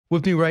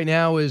With me right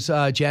now is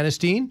Janice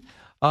Dean.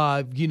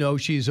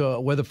 She's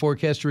a weather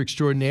forecaster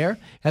extraordinaire.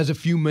 Has a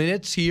few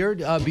minutes here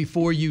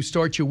before you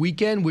start your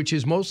weekend, which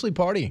is mostly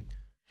partying.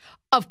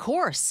 Of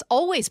course.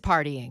 Always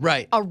partying.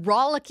 Right. A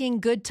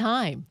rollicking good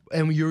time.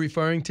 And you're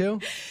referring to?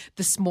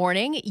 This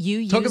morning, you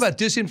used... Talk about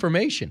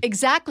disinformation.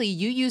 Exactly.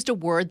 You used a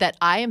word that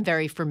I am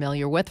very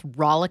familiar with,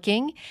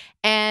 rollicking.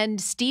 And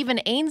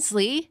Stephen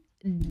Ainsley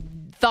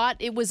thought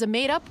it was a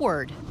made-up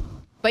word.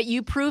 But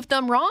you proved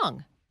them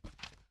wrong.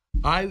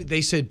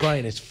 They said,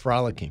 Brian, it's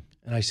frolicking.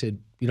 And I said,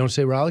 you don't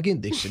say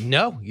rollicking? They said,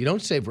 no, you don't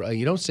say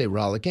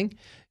rollicking.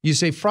 You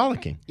say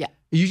frolicking. Yeah.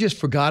 You just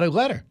forgot a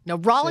letter. No,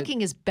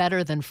 rollicking is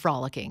better than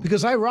frolicking.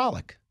 Because I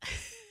rollick.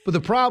 But the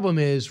problem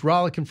is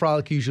rollick and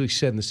frolic are usually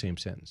said in the same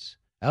sentence.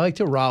 I like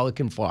to rollick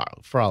and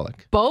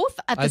frolic. Both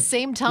at the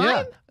same time?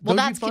 Yeah. Well, Don't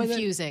that's you find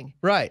confusing.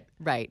 Right.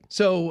 Right.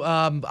 So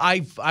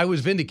I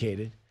was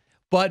vindicated.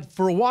 But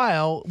for a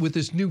while, with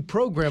this new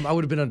program, I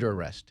would have been under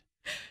arrest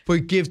for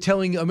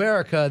telling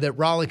America that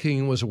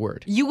rollicking was a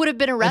word. You would have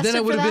been arrested and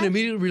then I would for have that? been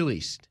immediately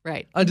released.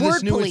 Right. Under word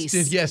this newest,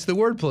 police. Yes, the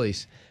word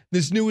police.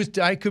 This newest,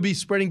 I could be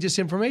spreading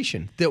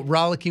disinformation that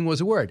rollicking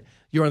was a word.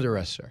 You're under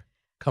arrest, sir.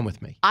 Come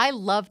with me. I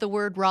love the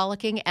word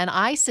rollicking, and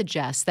I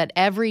suggest that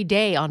every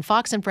day on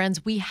Fox and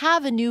Friends, we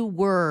have a new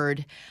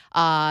word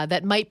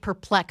that might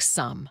perplex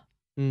some.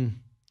 You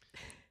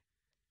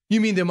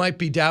mean there might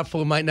be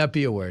doubtful, it might not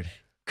be a word?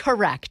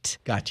 Correct.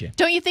 Gotcha.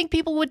 Don't you think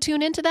people would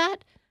tune into that?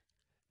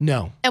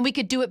 No. And we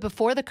could do it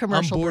before the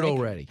commercial I'm bored break.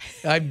 already.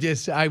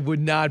 I would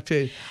not.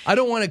 I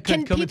don't want to come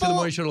into the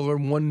commercial to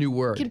learn one new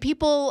word. Can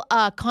people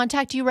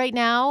contact you right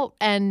now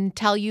and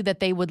tell you that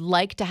they would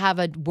like to have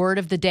a word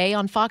of the day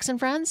on Fox and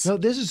Friends? No,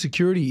 there's a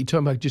security. You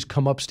talking about just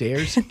come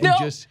upstairs and No.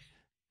 just...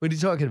 What are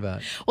you talking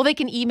about? Well, they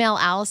can email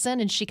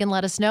Allison and she can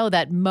let us know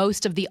that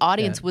most of the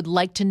audience would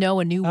like to know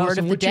a new word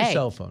of the what's day. your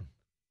cell phone?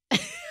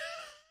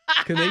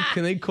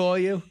 Can they call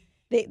you?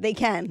 They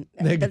can.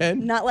 They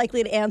can? Not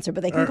likely to answer,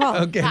 but they can call.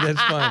 Okay, that's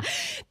fine.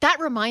 That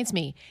reminds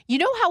me. You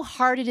know how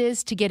hard it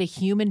is to get a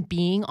human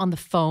being on the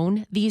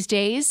phone these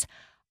days?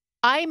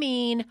 I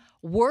mean,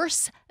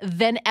 worse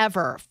than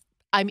ever.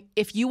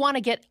 If you want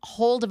to get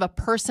hold of a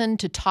person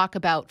to talk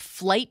about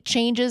flight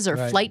changes or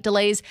flight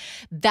delays,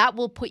 that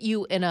will put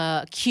you in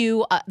a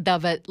queue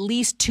of at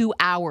least 2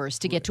 hours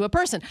to get to a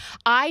person.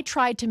 I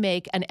tried to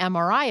make an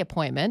MRI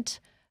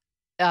appointment,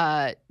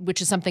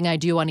 which is something I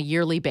do on a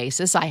yearly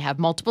basis. I have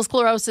multiple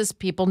sclerosis.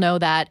 People know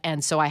that.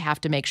 And so I have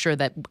to make sure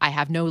that I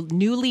have no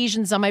new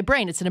lesions on my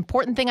brain. It's an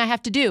important thing I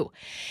have to do.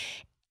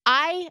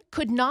 I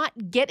could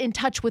not get in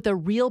touch with a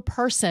real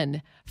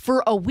person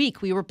for a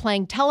week. We were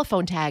playing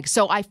telephone tag.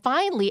 So I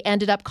finally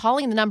ended up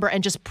calling the number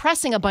and just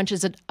pressing a bunch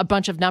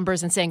of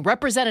numbers and saying,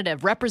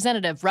 representative,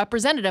 representative,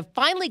 representative.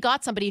 Finally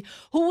got somebody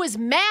who was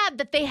mad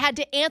that they had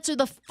to answer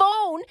the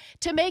phone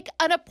to make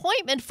an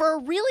appointment for a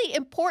really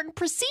important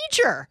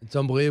procedure. It's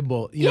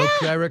unbelievable. You know,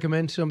 can I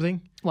recommend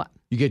something? What?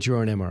 You get your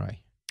own MRI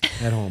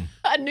at home.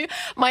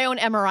 My own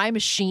MRI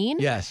machine?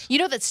 Yes. You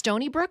know that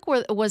Stony Brook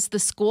was the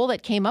school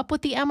that came up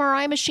with the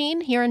MRI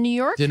machine here in New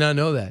York? Did not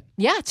know that.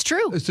 Yeah, it's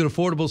true. It's an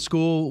affordable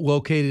school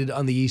located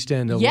on the east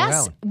end of Long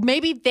Island. Yes,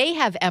 maybe they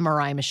have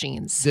MRI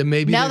machines. Then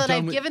maybe now that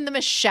I've given them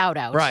a shout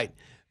out. Right.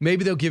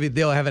 Maybe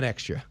they'll have an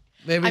extra.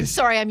 Maybe I'm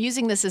sorry, I'm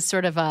using this as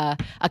sort of a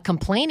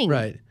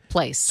complaining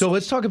place. So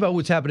let's talk about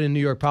what's happening in New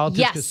York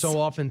politics, because Yes. so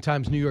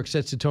oftentimes New York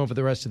sets the tone for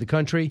the rest of the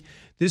country.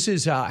 This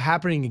is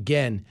happening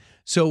again.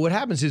 So what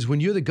happens is when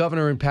you're the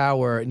governor in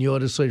power and your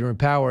legislator in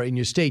power in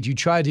your state, you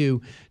try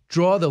to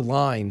draw the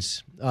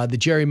lines, the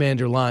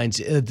gerrymander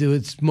lines,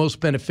 that's most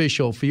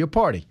beneficial for your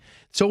party.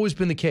 It's always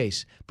been the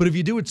case. But if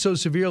you do it so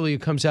severely,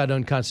 it comes out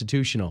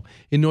unconstitutional.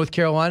 In North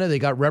Carolina, they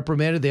got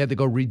reprimanded. They had to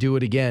go redo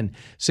it again.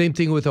 Same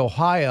thing with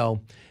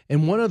Ohio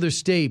and one other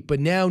state. But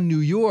now New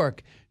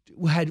York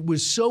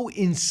was so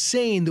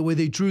insane the way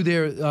they drew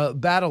their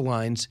battle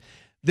lines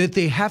that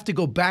they have to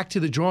go back to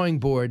the drawing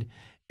board.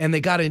 And they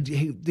got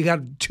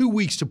 2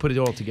 weeks to put it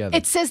all together.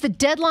 It says the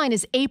deadline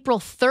is April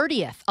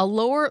 30th. A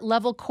lower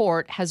level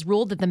court has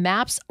ruled that the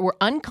maps were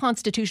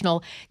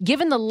unconstitutional,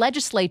 given the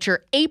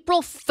legislature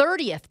April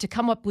 30th to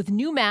come up with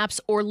new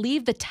maps or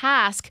leave the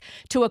task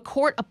to a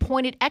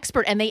court-appointed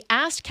expert. And they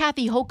asked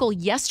Kathy Hochul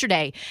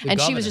yesterday, and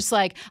she was just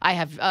like, "I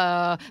have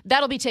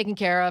that'll be taken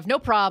care of. No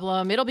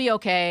problem. It'll be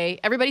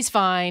okay. Everybody's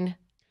fine."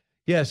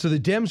 Yeah, so the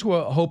Dems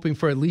were hoping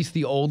for at least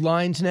the old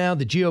lines now.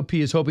 The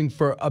GOP is hoping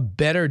for a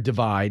better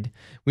divide.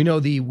 We know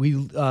the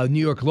New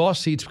York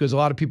lost seats because a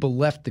lot of people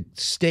left the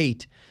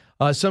state.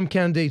 Some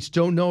candidates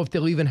don't know if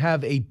they'll even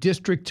have a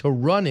district to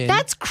run in.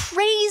 That's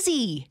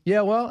crazy.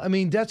 Yeah, well, I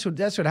mean, that's what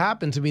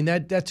happens. I mean,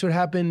 that's what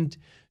happened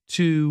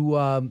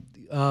to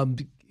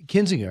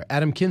Kinzinger,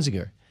 Adam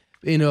Kinzinger.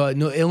 In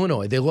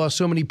Illinois, they lost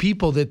so many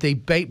people that they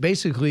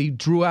basically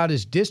drew out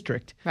his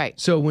district. Right.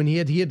 So when he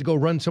had to go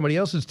run somebody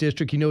else's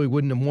district, he knew he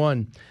wouldn't have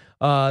won.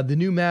 The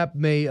new map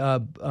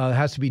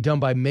has to be done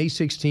by May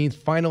 16th,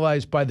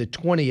 finalized by the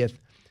 20th.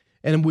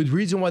 And the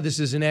reason why this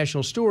is a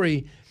national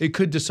story, it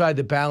could decide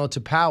the balance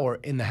of power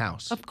in the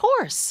House. Of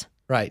course.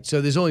 Right.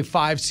 So there's only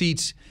 5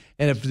 seats,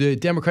 And if the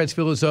Democrats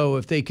feel as though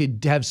if they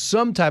could have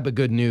some type of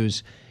good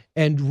news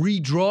and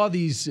redraw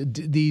these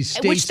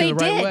states in the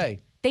right way.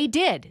 They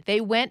did.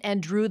 They went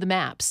and drew the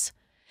maps.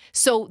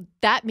 So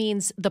that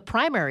means the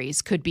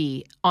primaries could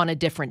be on a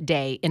different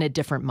day in a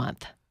different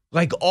month.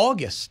 Like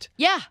August.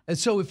 Yeah. And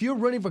so if you're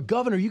running for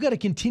governor, you got to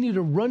continue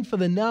to run for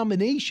the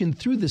nomination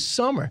through the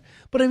summer.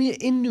 But I mean,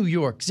 in New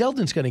York,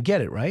 Zeldin's going to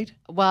get it, right?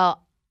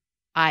 Well,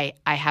 I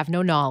have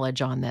no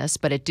knowledge on this,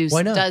 but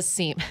does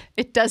seem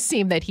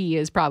that he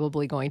is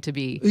probably going to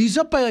be. He's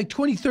up by like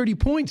 20, 30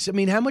 points. I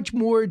mean, how much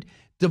more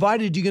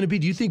divided are you going to be?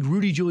 Do you think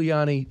Rudy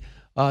Giuliani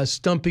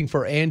stumping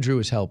for Andrew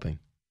is helping?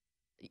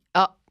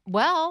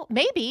 Well,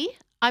 maybe.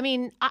 I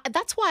mean,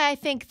 that's why I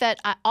think that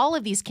all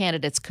of these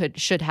candidates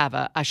should have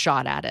a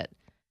shot at it.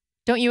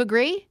 Don't you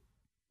agree?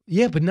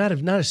 Yeah, but not a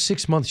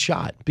 6-month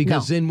shot,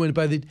 because then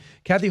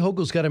Kathy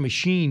Hochul's got a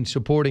machine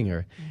supporting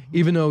her,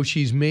 even though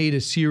she's made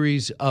a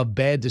series of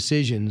bad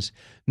decisions.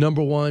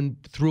 Number one,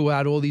 threw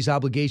out all these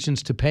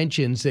obligations to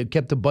pensions that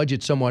kept the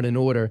budget somewhat in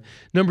order.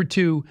 Number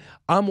two,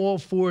 I'm all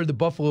for the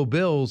Buffalo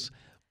Bills,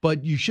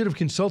 but you should have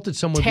consulted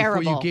someone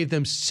before you gave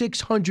them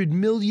 $600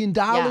 million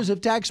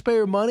of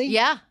taxpayer money.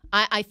 Yeah.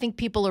 I think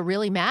people are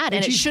really mad,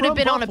 and it should have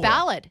been on a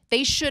ballot.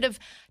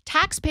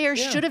 Taxpayers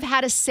should have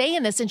had a say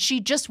in this, and she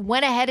just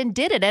went ahead and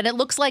did it. And it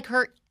looks like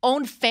her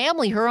own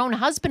family, her own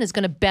husband is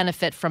going to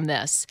benefit from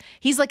this.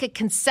 He's like a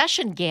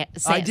concession stand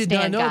guy. I did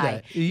not know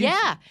that.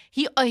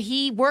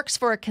 He works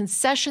for a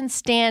concession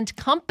stand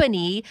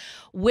company,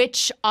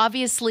 which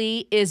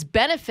obviously is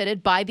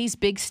benefited by these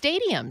big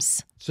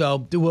stadiums.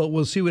 So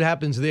we'll see what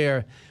happens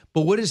there.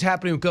 But what is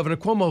happening with Governor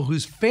Cuomo,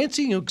 who's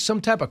fancying some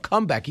type of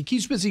comeback? He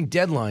keeps missing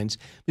deadlines.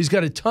 He's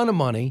got a ton of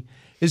money.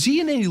 Is he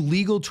in any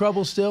legal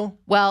trouble still?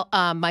 Well,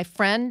 my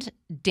friend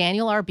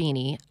Daniel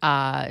Arbini,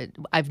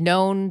 I've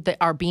known the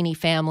Arbini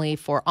family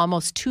for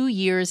almost 2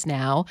 years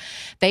now.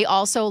 They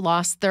also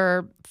lost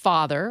their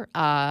father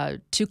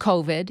to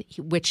COVID,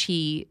 which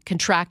he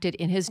contracted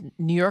in his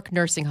New York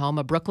nursing home,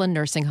 a Brooklyn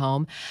nursing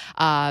home.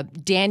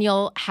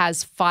 Daniel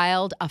has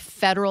filed a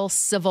federal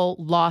civil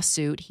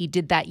lawsuit. He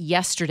did that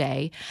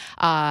yesterday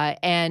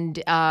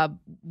and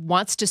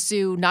wants to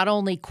sue not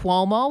only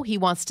Cuomo, he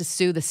wants to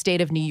sue the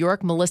state of New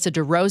York, Melissa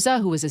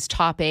DeRosa, who was his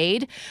top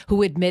aide,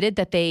 who admitted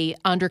that they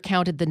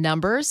undercounted the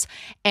numbers,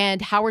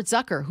 and Howard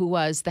Zucker, who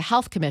was the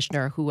health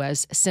commissioner, who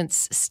has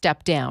since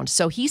stepped down.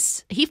 So he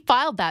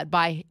filed that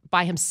by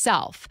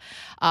himself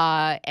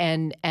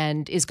and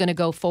is going to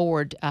go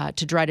forward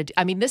to try to.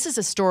 I mean, this is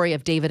a story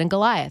of David and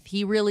Goliath.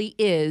 He really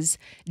is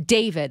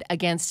David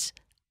against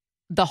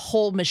the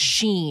whole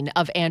machine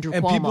of Andrew Cuomo.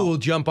 And people will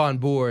jump on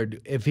board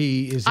if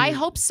he is. I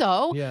hope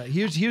so. Yeah.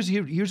 Here's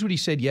what he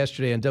said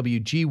yesterday on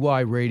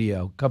WGY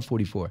Radio, Cup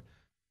 44.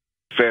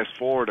 Fast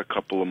forward a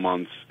couple of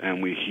months,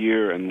 and we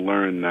hear and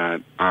learn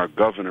that our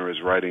governor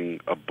is writing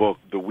a book.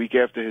 The week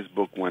after his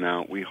book went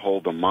out, we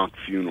hold a mock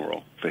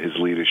funeral for his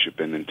leadership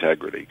and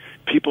integrity.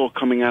 People are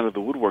coming out of the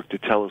woodwork to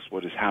tell us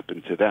what has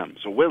happened to them.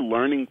 So we're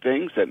learning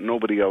things that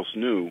nobody else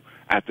knew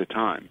at the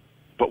time.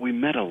 But we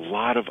met a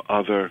lot of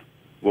other,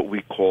 what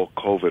we call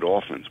COVID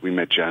orphans. We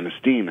met Janice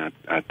Dean at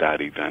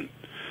that event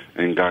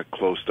and got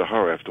close to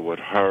her after what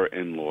her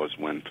in-laws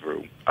went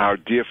through. Our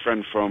dear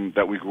friend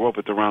that we grew up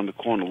with around the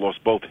corner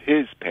lost both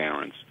his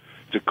parents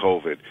to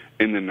COVID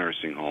in the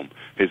nursing home.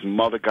 His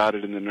mother got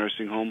it in the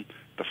nursing home.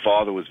 The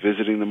father was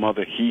visiting the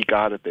mother. He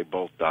got it. They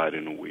both died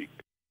in a week.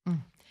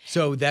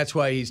 So that's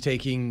why he's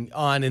taking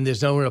on, and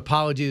there's no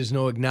apology, there's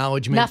no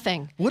acknowledgement.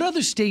 Nothing. What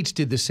other states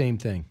did the same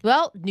thing?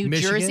 Well, New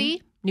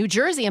Jersey.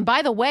 And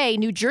by the way,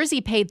 New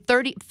Jersey paid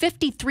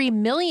 $53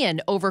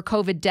 million over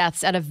COVID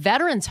deaths at a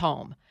veterans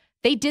home.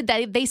 They did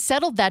that. They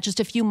settled that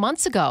just a few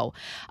months ago.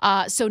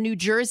 So New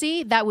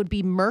Jersey, that would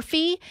be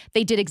Murphy.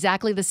 They did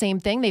exactly the same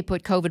thing. They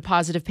put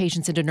COVID-positive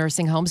patients into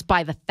nursing homes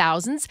by the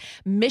thousands.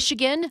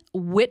 Michigan,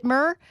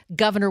 Whitmer,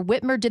 Governor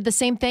Whitmer did the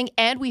same thing.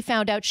 And we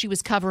found out she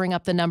was covering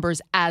up the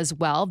numbers as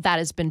well. That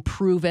has been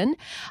proven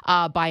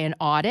by an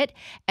audit.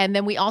 And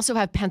then we also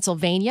have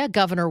Pennsylvania.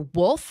 Governor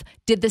Wolf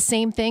did the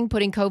same thing,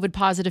 putting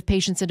COVID-positive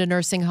patients into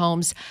nursing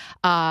homes.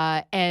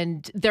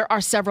 And there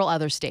are several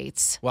other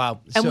states. Wow.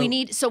 And we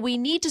need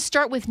to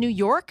start with New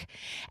York,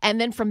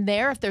 and then from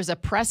there, if there's a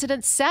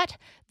precedent set,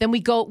 then we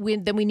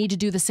need to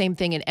do the same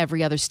thing in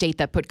every other state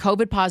that put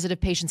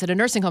COVID-positive patients into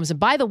nursing homes. And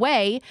by the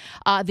way,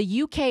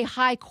 the UK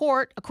High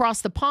Court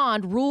across the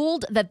pond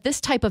ruled that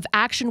this type of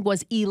action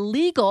was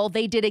illegal.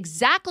 They did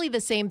exactly the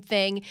same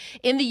thing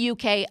in the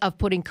UK of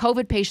putting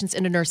COVID patients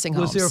into nursing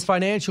homes. Was there a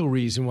financial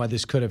reason why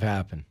this could have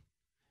happened?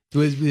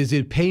 Does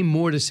it pay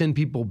more to send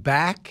people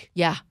back?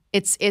 Yeah,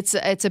 it's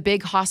a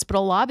big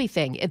hospital lobby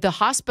thing. The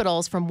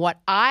hospitals, from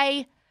what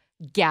I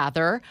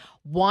gather,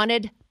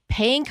 wanted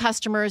paying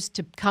customers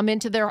to come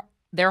into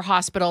their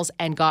hospitals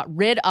and got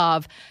rid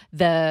of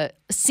the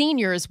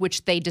seniors,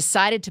 which they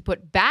decided to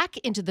put back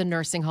into the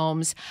nursing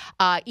homes,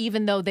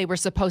 even though they were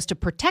supposed to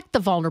protect the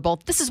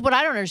vulnerable. This is what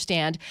I don't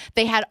understand.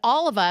 They had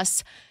all of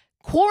us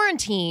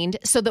quarantined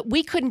so that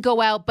we couldn't go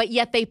out, but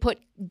yet they put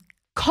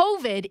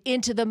COVID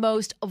into the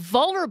most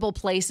vulnerable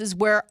places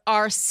where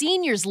our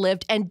seniors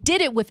lived and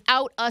did it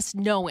without us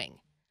knowing.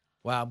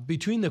 Wow.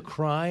 Between the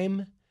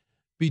crime,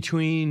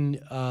 between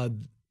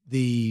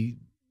the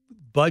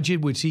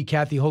budget would see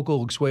Kathy Hochul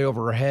looks way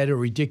over her head, a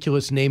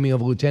ridiculous naming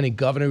of a lieutenant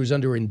governor who's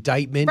under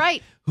indictment,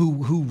 right?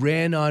 Who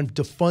ran on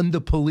to fund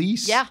the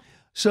police. Yeah.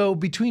 So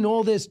between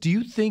all this, do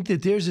you think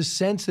that there's a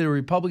sense that a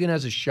Republican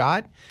has a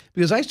shot?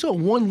 Because I saw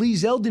one Lee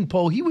Zeldin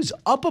poll, he was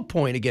up a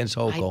point against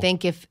Hochul. I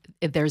think if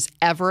there's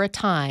ever a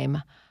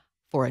time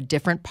for a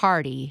different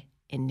party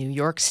in New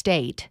York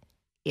State,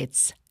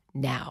 it's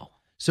now.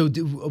 So,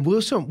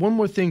 Wilson, one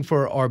more thing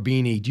for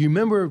Arbini. Do you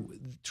remember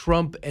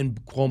Trump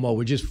and Cuomo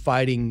were just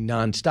fighting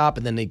nonstop,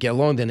 and then they get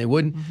along, then they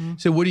wouldn't? Mm-hmm.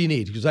 So, what do you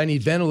need? Because I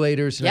need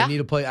ventilators, and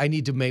I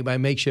need to make my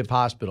makeshift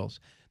hospitals.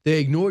 They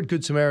ignored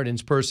Good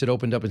Samaritan's purse that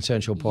opened up in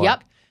Central Park.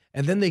 Yep.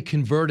 And then they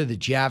converted the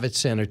Javits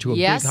Center to a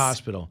big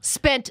hospital.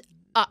 Spent,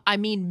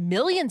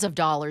 millions of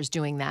dollars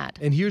doing that.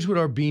 And here's what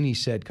Arbini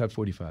said, cut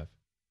 45.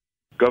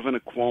 Governor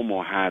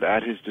Cuomo had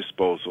at his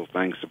disposal,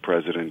 thanks to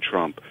President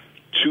Trump,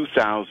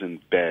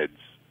 2,000 beds,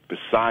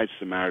 besides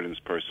Samaritan's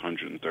Purse,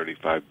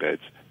 135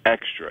 beds,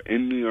 extra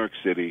in New York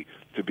City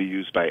to be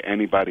used by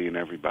anybody and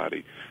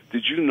everybody.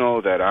 Did you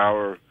know that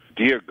our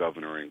dear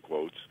governor, in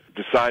quotes,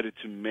 decided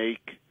to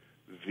make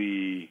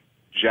the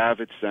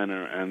Javits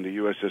Center and the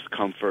USS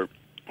Comfort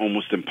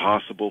almost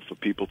impossible for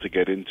people to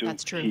get into?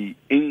 That's true. He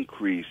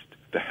increased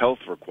the health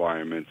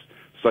requirements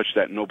such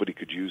that nobody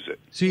could use it.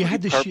 So you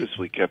had he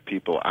purposely kept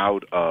people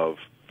out of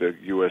the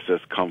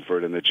USS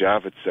Comfort and the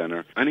Javits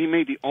Center, and he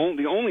made the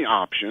only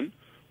option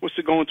was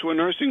to go into a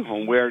nursing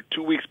home where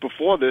 2 weeks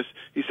before this,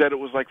 he said it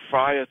was like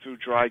fire through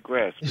dry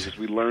grass because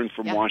we learned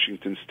from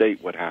Washington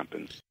State what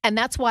happened. And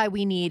that's why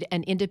we need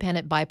an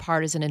independent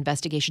bipartisan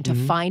investigation to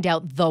find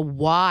out the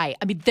why.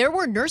 I mean, there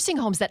were nursing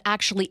homes that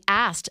actually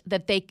asked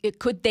that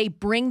could they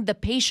bring the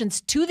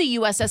patients to the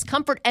USS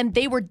Comfort, and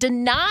they were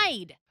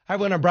denied. Hi,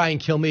 everyone. I'm Brian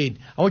Kilmeade.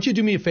 I want you to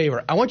do me a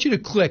favor. I want you to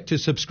click to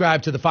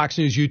subscribe to the Fox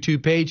News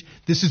YouTube page.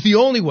 This is the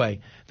only way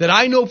that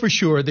I know for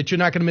sure that you're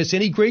not going to miss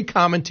any great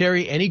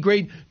commentary, any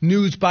great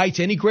news bites,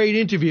 any great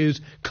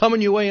interviews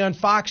coming your way on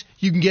Fox.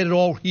 You can get it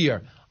all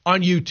here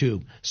on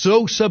YouTube.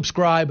 So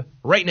subscribe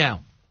right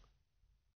now.